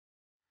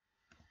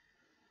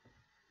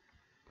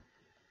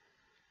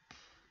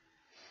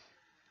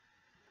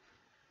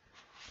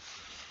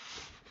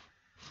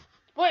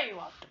you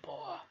are,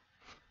 Dabura.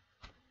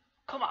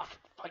 Come out and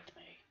fight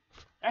me.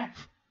 Eh?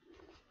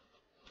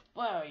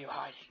 Where are you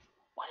hiding?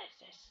 What is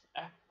this?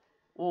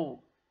 Oh,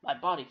 my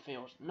body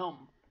feels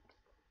numb.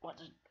 What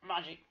is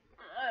magic?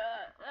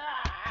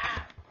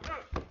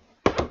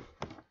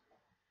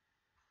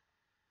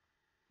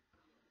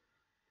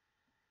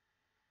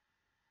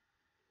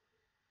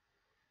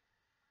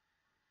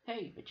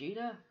 Hey,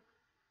 Vegeta?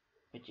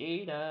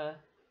 Vegeta?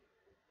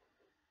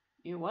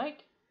 You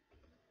awake?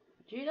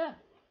 Vegeta?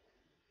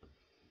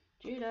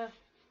 Vegeta?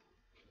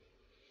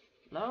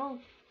 No?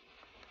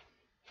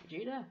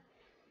 Vegeta?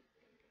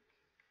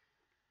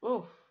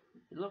 Oh,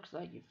 it looks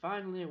like you're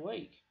finally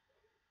awake.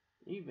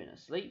 You've been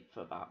asleep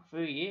for about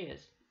 3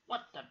 years.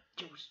 What the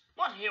deuce?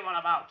 What are you on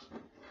about?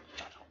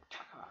 Shut up,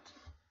 Kakarot.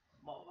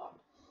 Moron.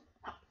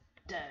 How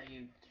dare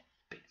you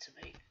speak to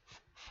me?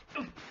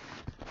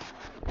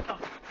 Oh,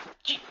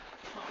 gee.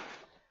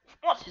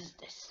 What is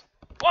this?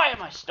 Why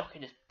am I stuck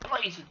in this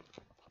blazing...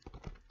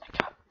 I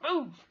can't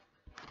move.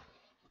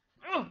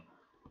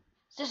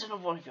 Is this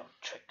another one of your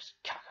tricks,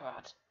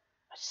 Kakarot?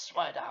 I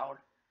swear down.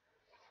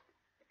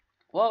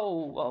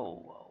 Whoa,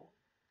 whoa, whoa.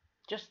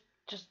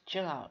 Just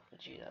chill out,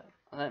 Vegeta,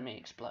 and let me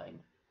explain.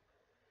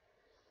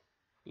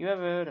 You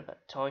ever heard of a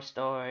Toy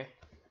Story?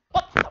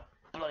 What the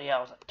bloody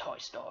hell is a Toy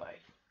Story?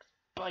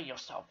 Explain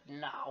yourself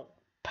now,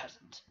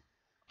 peasant.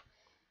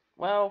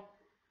 Well,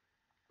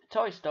 a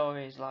Toy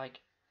Story is like,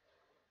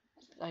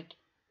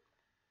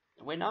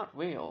 we're not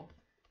real.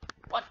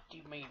 What do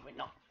you mean we're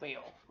not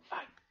real?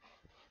 I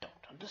don't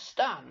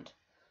understand.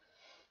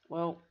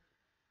 Well,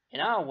 in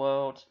our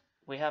world,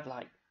 we have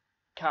like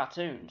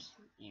cartoons,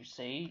 you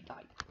see,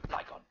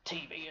 like on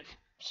TV and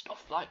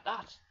stuff like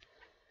that.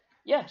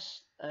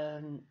 Yes,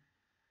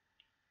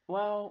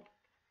 well,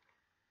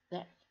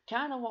 that's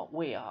kind of what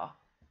we are.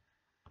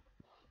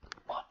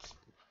 What?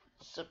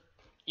 So,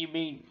 you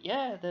mean,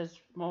 yeah, there's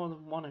more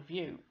than one of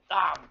you?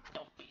 Ah,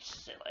 don't be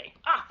silly.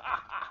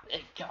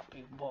 It can't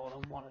be more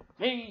than one of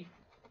me.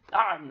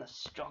 I'm the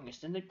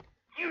strongest in the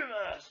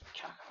universe,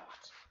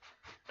 Kakarot.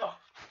 Oh,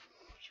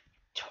 you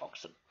talk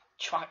some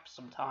tripe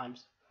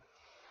sometimes.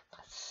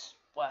 I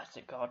swear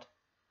to God.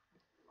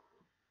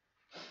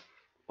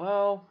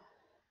 Well,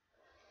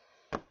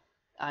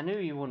 I knew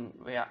you wouldn't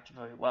react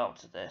very well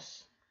to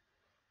this,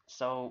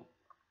 so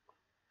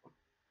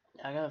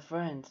I got a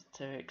friend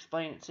to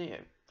explain it to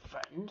you.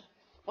 Friend?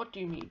 What do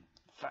you mean,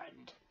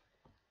 friend?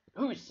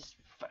 Who is this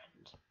friend?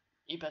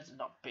 You better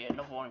not be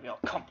another one of your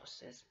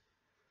accomplices.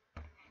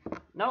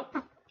 Nope,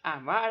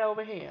 I'm right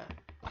over here.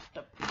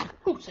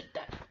 Who said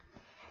that?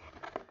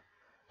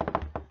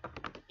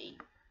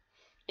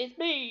 It's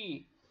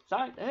me,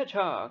 Sonic the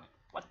Hedgehog.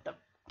 What the?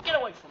 Get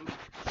away from me,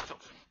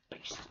 filthy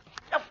beast.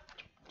 Oh.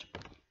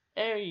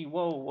 Hey,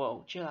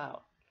 whoa, chill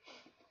out.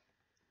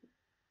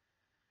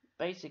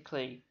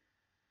 Basically,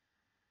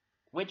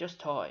 we're just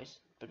toys,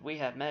 but we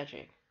have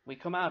magic. We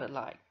come out at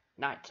like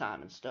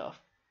nighttime and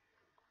stuff.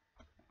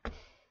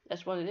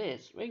 That's what it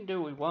is. We can do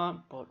what we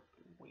want, but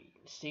we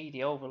see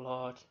the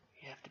overlord.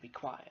 You have to be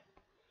quiet.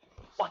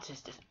 What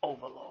is this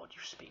overlord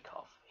you speak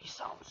of? He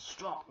sounds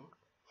strong.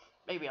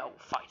 Maybe I will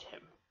fight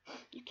him.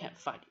 You can't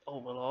fight the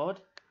overlord.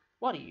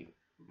 What are you,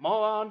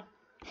 moron?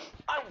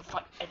 I will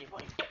fight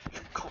anyone. Don't you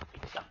call me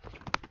that.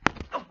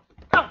 Oh.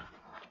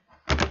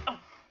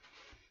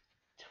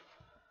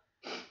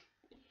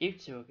 You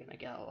two are gonna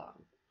get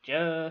along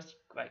just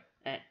great.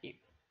 And you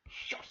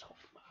shut up,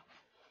 man.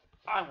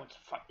 I want to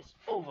fight this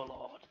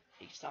overlord.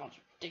 He sounds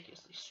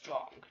ridiculously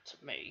strong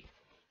to me.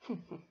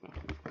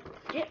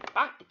 Get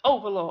back the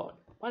overlord.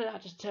 What did I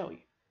just tell you?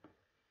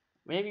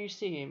 Whenever you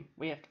see him,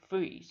 we have to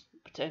freeze.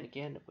 Pretend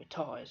again that we're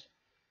toys.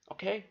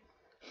 Okay?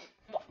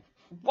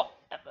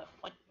 Whatever.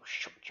 Wait,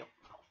 shut your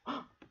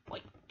mouth.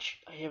 Wait,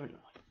 I hear it.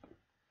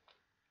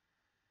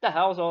 The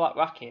hell's all that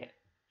racket?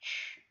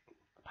 Shh.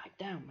 Back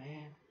down,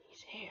 man.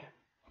 He's here.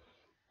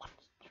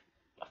 What's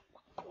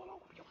going on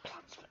with your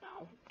plans for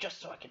now?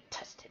 Just so I can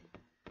test him.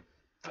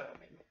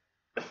 Vermin.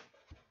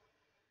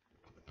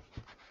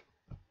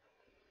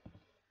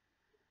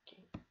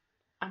 Okay.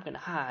 I'm gonna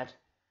hide.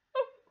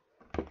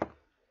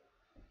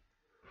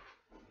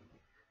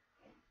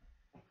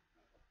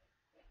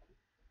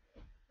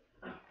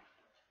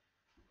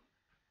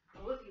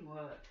 Bloody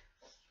work.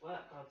 Swear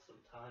to God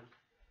sometimes.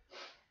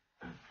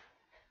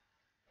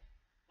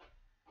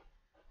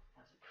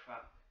 That's a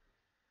crap.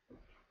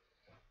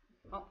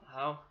 What the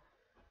hell?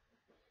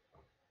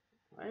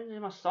 Why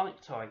did my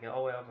Sonic toy get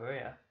all the way over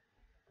here?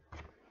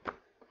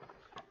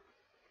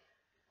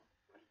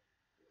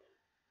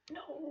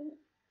 No!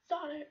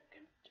 Sonic!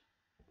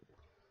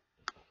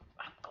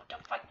 I'm going to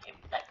fight him.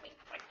 Let me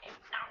fight him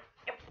now.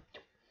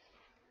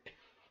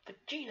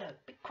 Vegeta,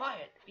 be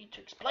quiet. I need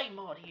to explain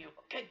more to you,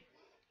 okay?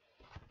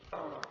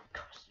 Oh,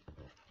 curse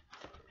you.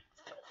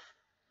 Filth.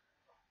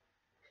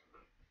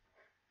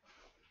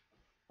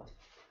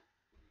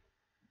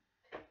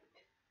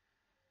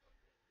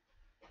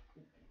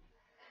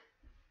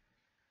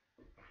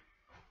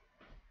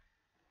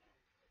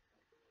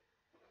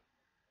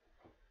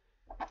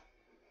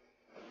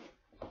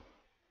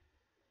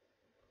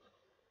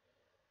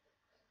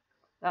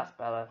 That's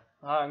better.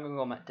 I'm gonna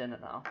go make dinner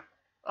now.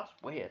 That's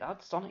weird.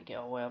 How'd Sonic get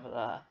away over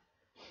there?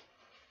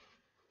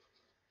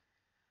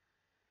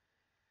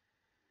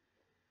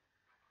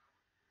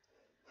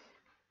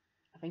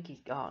 I think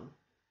he's gone.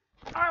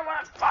 I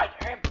want to fight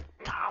him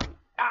now.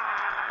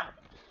 Ah!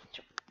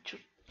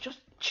 Just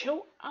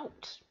chill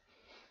out.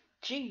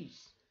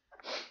 Jeez.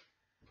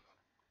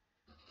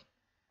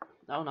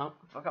 No,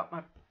 forgot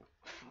my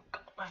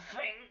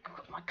thing.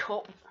 Forgot my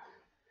cup.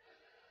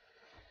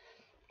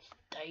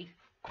 Stay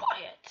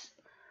quiet.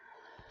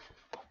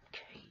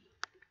 Okay,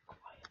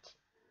 quiet.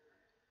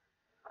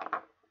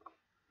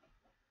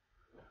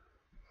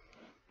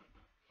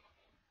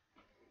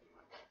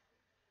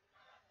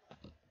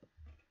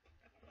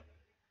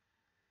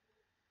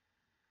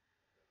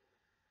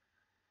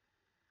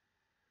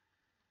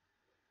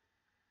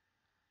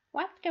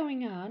 What's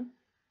going on?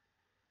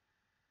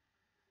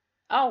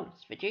 Oh,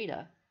 it's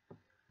Vegeta.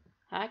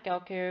 Hi,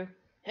 Goku.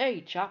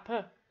 Hey,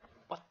 Chopper.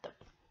 What the?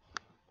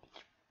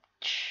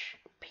 Shh,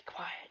 be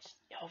quiet.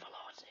 The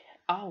Overlord's here.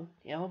 Oh,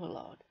 the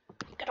Overlord.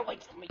 Get away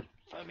from me,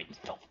 vermin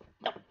stuff.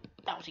 No,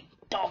 lousy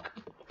dog.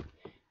 I'm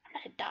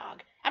not a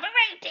dog. I'm a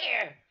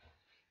reindeer.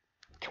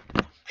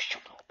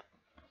 Shut up.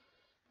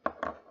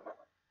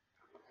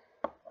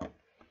 I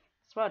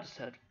swear I just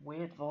heard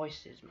weird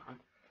voices, man.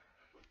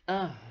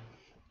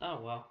 Oh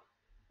well.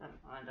 Never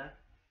mind,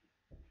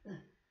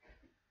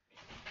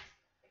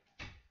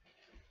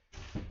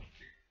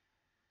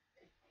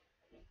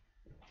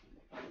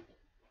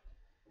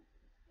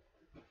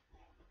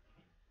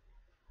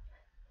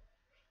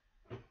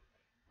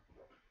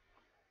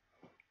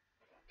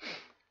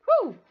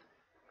 Whew!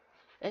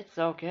 It's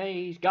okay,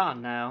 he's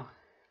gone now.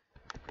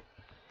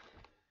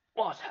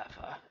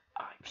 Whatever,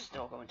 I'm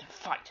still going to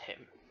fight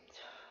him.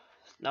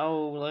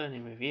 No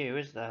learning with you,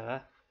 is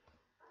there?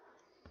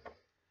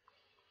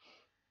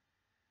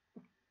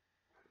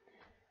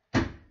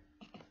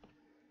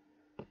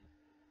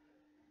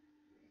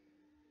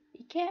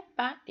 You can't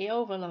fight the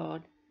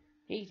Overlord.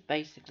 He's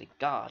basically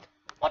God.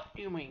 What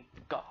do you mean,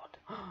 God?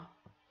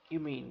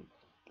 You mean,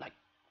 like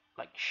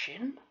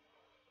Shin?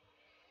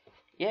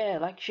 Yeah,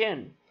 like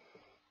Shin.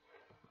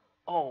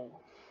 Oh.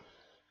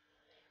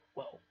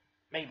 Well,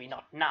 maybe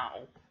not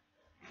now.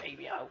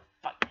 Maybe I'll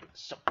fight him at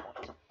some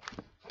point.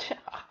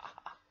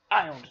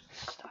 I don't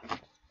understand.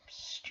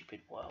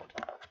 Stupid world.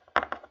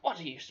 What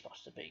are you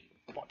supposed to be?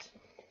 What?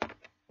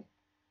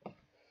 I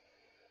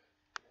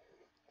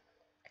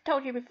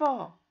told you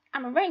before.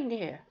 I'm a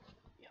reindeer.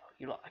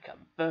 You look like a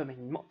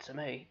vermin mutt to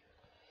me.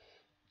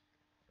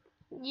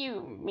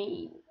 You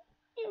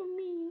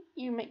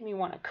make me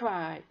want to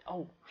cry.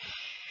 Oh,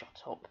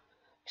 shut up.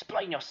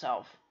 Explain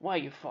yourself. Where are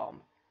you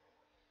from?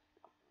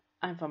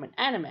 I'm from an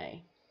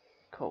anime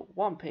called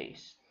One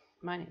Piece.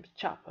 My name's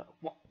Chopper.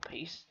 One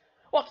Piece?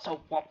 What's a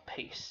One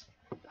Piece?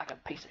 Like a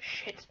piece of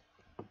shit.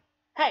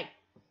 Hey,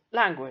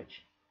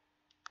 language.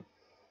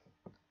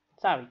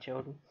 Sorry,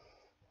 children.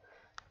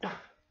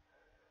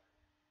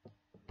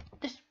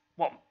 This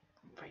One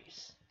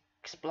Piece,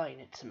 explain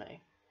it to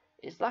me.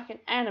 It's like an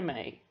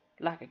anime,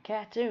 like a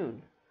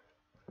cartoon.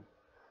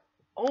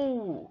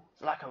 Oh,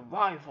 it's like a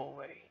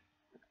rivalry.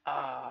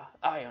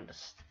 I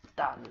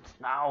understand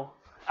now.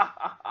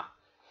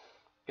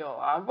 You're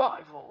our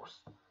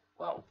rivals.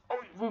 Well,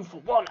 only room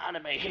for one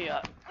anime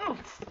here.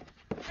 Oof.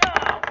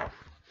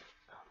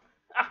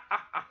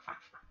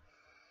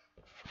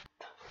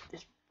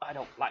 I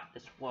don't like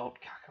this world,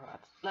 Kakarot.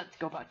 Let's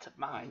go back to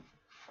mine.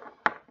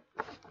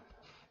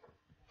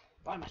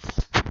 Why am I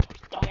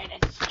stuck in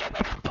this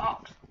stupid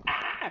box?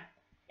 Ah!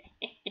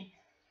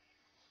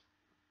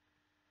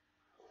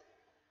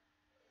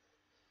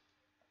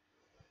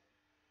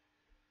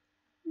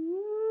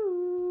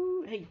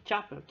 Hey,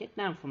 Chopper, get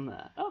down from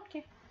there.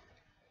 Okay.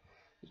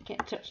 You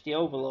can't touch the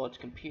Overlord's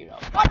computer.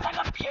 What's a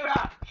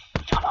computer?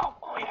 Shut up,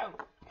 will you?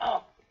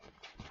 Oh,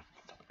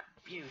 I'm so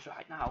confused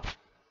right now.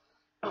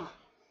 I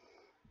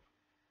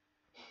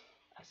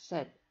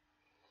said,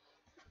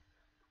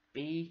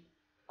 be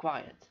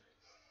quiet.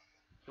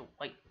 You'll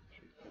wait.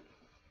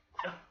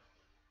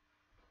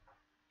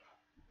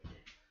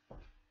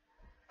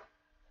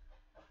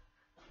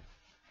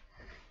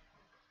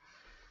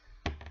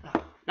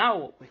 Now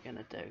what we're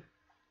gonna do?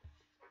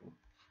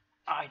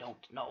 I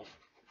don't know.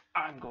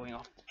 I'm going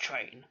off the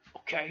train,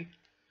 okay?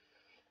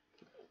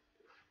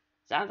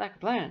 Sounds like a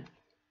plan.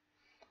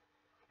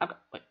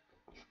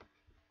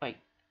 Wait,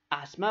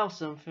 I smell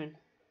something.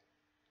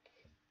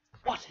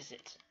 What is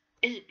it?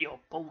 Is it your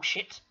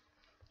bullshit?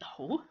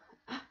 No.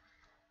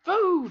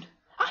 Food!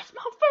 I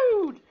smell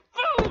food!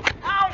 Food! Ow!